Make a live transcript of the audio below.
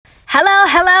Hello,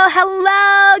 hello,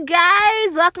 hello,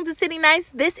 guys. Welcome to City Nights.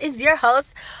 This is your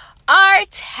host,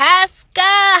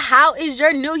 Artasca. How is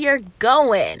your new year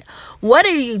going? What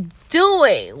are you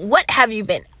doing? What have you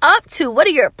been up to? What are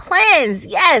your plans?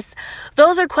 Yes,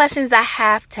 those are questions I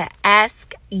have to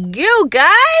ask you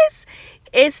guys.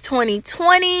 It's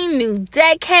 2020, new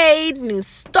decade, new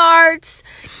starts,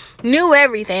 new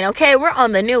everything, okay? We're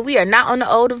on the new. We are not on the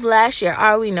old of last year,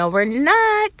 are we? No, we're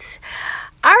not.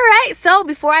 All right, so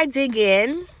before I dig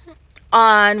in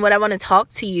on what I want to talk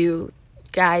to you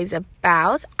guys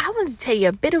about, I want to tell you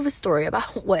a bit of a story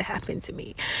about what happened to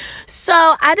me. So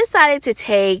I decided to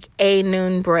take a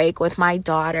noon break with my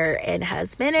daughter and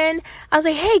husband, and I was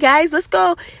like, hey guys, let's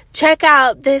go check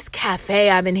out this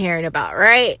cafe I've been hearing about,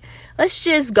 right? Let's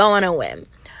just go on a whim.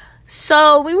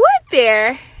 So we went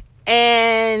there,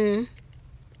 and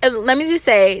let me just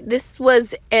say, this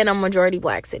was in a majority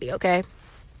black city, okay?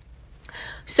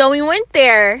 So we went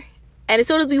there, and as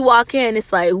soon as we walk in,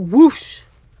 it's like, whoosh,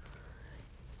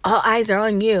 all eyes are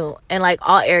on you. And like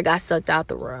all air got sucked out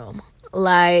the room.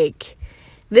 Like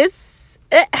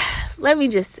let me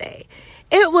just say,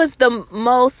 it was the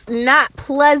most not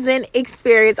pleasant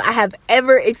experience I have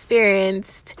ever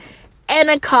experienced in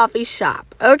a coffee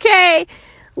shop. Okay.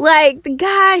 Like, the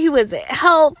guy, he wasn't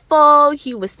helpful.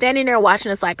 He was standing there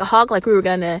watching us like a hawk, like we were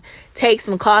going to take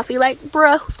some coffee. Like,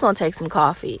 bruh, who's going to take some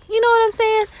coffee? You know what I'm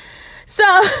saying? So,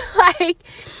 like,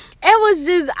 it was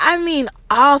just,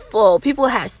 awful. People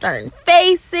had stern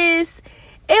faces.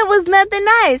 It was nothing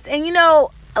nice. And,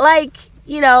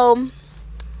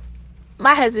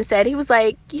 my husband said, he was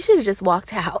like, you should have just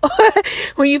walked out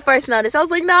when you first noticed. I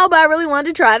was like, no, but I really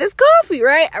wanted to try this coffee,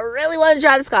 right? I really wanted to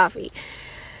try this coffee.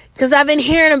 Because I've been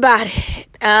hearing about it.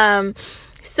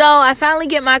 So I finally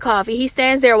get my coffee. He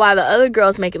stands there while the other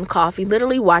girl's making the coffee,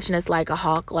 literally watching us like a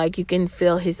hawk. Like, you can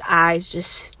feel his eyes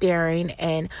just staring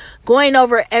and going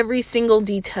over every single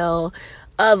detail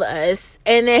of us.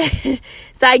 And then,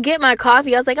 so I get my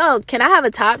coffee. I was like, oh, can I have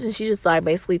a top? And she just like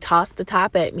basically tossed the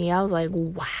top at me. I was like,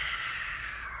 wow.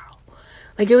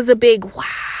 Like, it was a big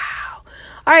wow.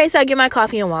 All right, so I get my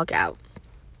coffee and walk out.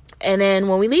 And then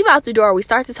when we leave out the door, we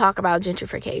start to talk about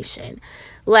gentrification.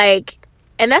 Like,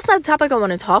 and that's not the topic I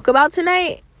want to talk about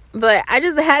tonight. But I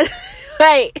just had,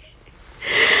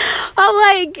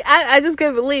 I just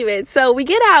couldn't believe it. So we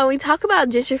get out and we talk about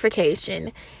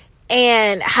gentrification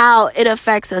and how it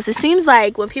affects us. It seems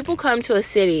like when people come to a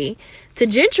city to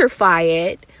gentrify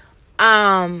it,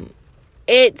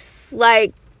 it's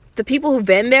like the people who've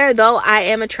been there, though I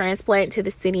am a transplant to the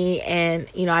city and,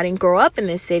 I didn't grow up in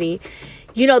this city,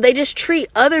 they just treat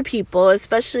other people,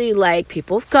 especially like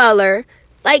people of color,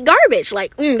 like garbage.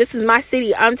 Like, this is my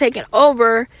city, I'm taking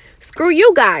over, screw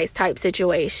you guys type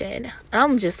situation. And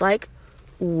I'm just like,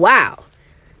 wow.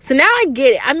 So now I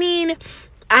get it.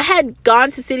 I had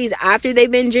gone to cities after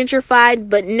they've been gentrified,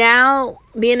 but now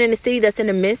being in a city that's in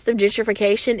the midst of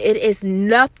gentrification, it is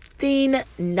nothing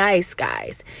nice,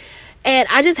 guys. And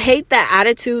I just hate the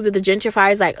attitudes of the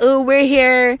gentrifiers, like, oh, we're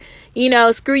here,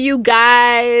 screw you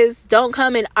guys, don't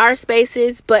come in our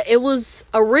spaces. But it was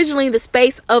originally the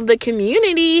space of the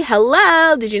community.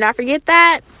 Hello, did you not forget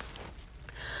that?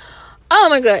 Oh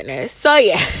my goodness. So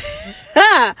yeah,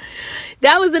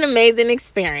 that was an amazing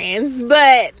experience.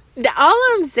 But all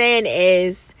I'm saying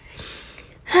is,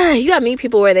 you gotta meet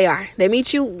people where they are. They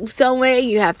meet you some way,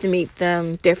 you have to meet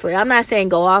them differently. I'm not saying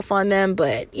go off on them,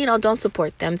 but, don't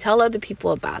support them. Tell other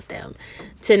people about them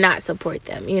to not support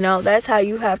them. That's how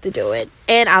you have to do it.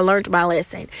 And I learned my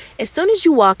lesson. As soon as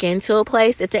you walk into a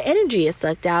place, if the energy is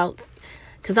sucked out,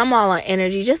 because I'm all on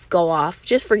energy, just go off.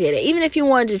 Just forget it. Even if you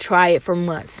wanted to try it for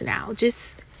months now,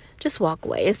 just walk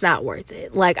away. It's not worth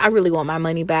it. Like, I really want my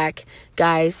money back.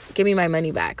 Guys, give me my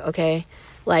money back, okay?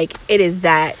 Like, it is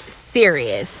that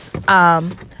serious.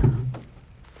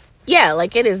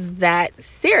 It is that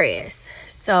serious.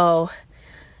 So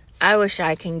I wish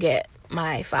I can get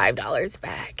my $5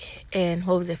 back. And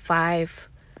what was it,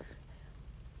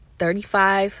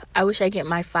 $5.35? I wish I get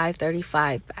my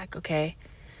 $5.35 back, okay?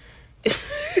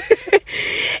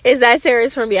 Is that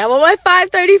serious for me? I want my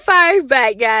 $5.35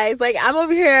 back, guys. Like, I'm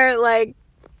over here like,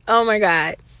 oh my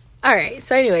God. All right.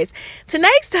 So anyways,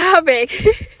 tonight's topic,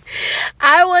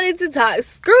 I wanted to talk,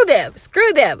 screw them.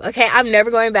 Okay. I'm never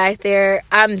going back there.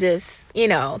 I'm just going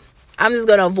to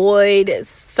avoid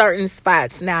certain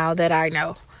spots now that I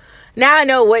know. Now I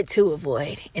know what to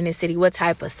avoid in the city, what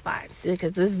type of spots,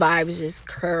 because this vibe is just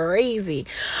crazy.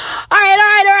 All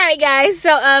right, guys. So,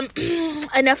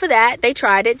 enough of that. They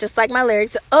tried it, just like my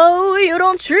lyrics. Oh, you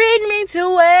don't treat me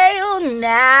too well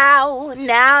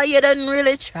now you done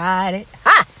really tried it.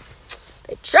 Ha!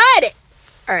 They tried it.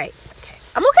 All right. Okay.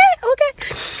 I'm okay.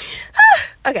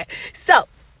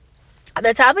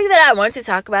 the topic that I want to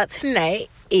talk about tonight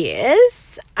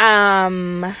is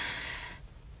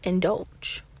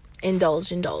indulge.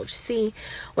 See,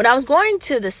 when I was going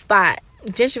to the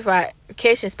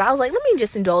gentrification spot, I was like, let me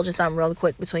just indulge in something really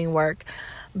quick between work.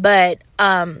 But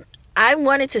I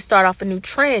wanted to start off a new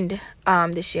trend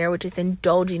this year, which is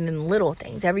indulging in little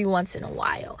things every once in a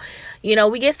while. You know,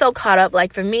 we get so caught up.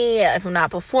 Like for me, if I'm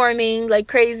not performing like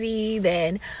crazy,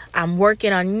 then I'm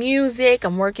working on music.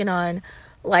 I'm working on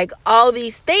like all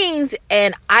these things,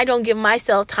 and I don't give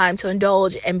myself time to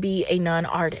indulge and be a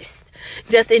non-artist.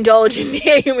 Just indulge and be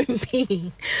a human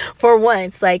being for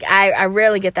once. Like I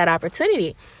rarely get that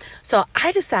opportunity. So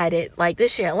I decided like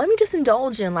this year, let me just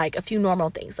indulge in like a few normal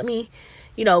things. Let me,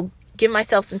 give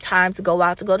myself some time to go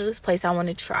out, to go to this place I want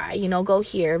to try, go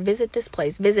here, visit this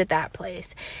place, visit that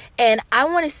place. And I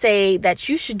want to say that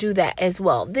you should do that as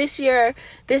well. This year,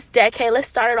 this decade, let's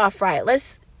start it off right.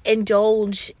 Let's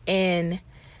indulge in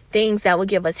things that will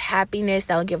give us happiness,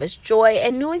 that will give us joy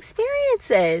and new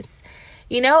experiences,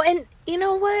 and you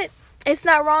know what? It's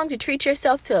not wrong to treat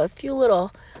yourself to a few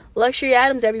little luxury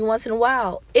items every once in a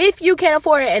while, if you can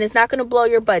afford it and it's not going to blow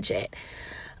your budget.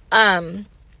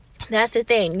 That's the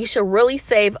thing. You should really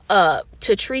save up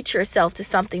to treat yourself to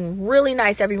something really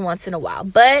nice every once in a while,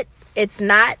 but it's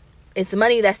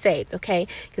money that's saved. Okay.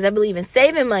 Because I believe in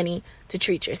saving money to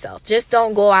treat yourself. Just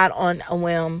don't go out on a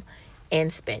whim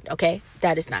and spend. Okay.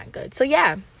 That is not good. So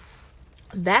yeah,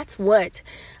 that's what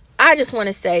I just want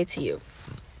to say to you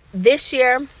this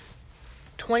year,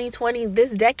 2020,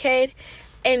 this decade.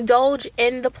 Indulge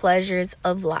in the pleasures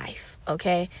of life,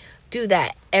 okay? Do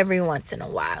that every once in a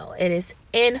while. It is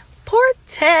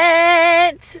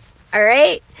important, all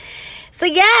right? So,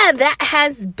 yeah, that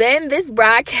has been this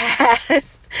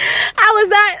broadcast.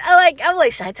 I'm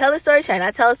like, should I tell the story? Should I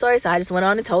not tell the story? So I just went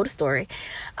on and told a story.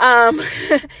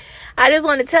 I just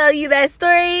want to tell you that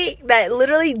story that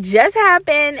literally just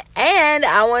happened, and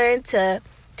I wanted to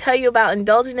tell you about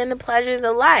indulging in the pleasures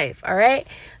of life. All right.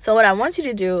 So what I want you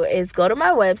to do is go to my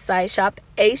website,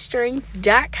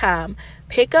 shopastrings.com,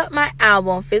 pick up my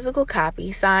album, physical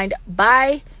copy, signed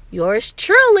by yours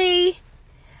truly,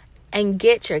 and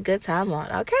get your good time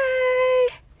on. Okay.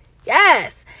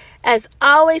 Yes. As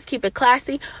always, keep it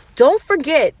classy. Don't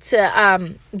forget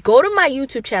to go to my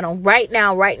YouTube channel right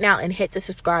now, and hit the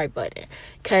subscribe button,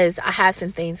 because I have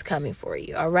some things coming for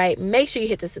you. All right. Make sure you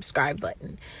hit the subscribe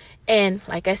button. And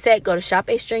like I said, go to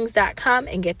shopastrings.com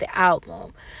and get the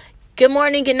album. Good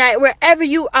morning, good night, wherever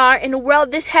you are in the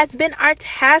world. This has been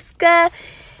Artasca.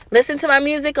 Listen to my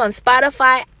music on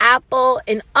Spotify, Apple,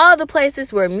 and all the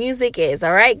places where music is.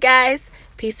 All right, guys?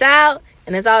 Peace out.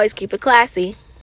 And as always, keep it classy.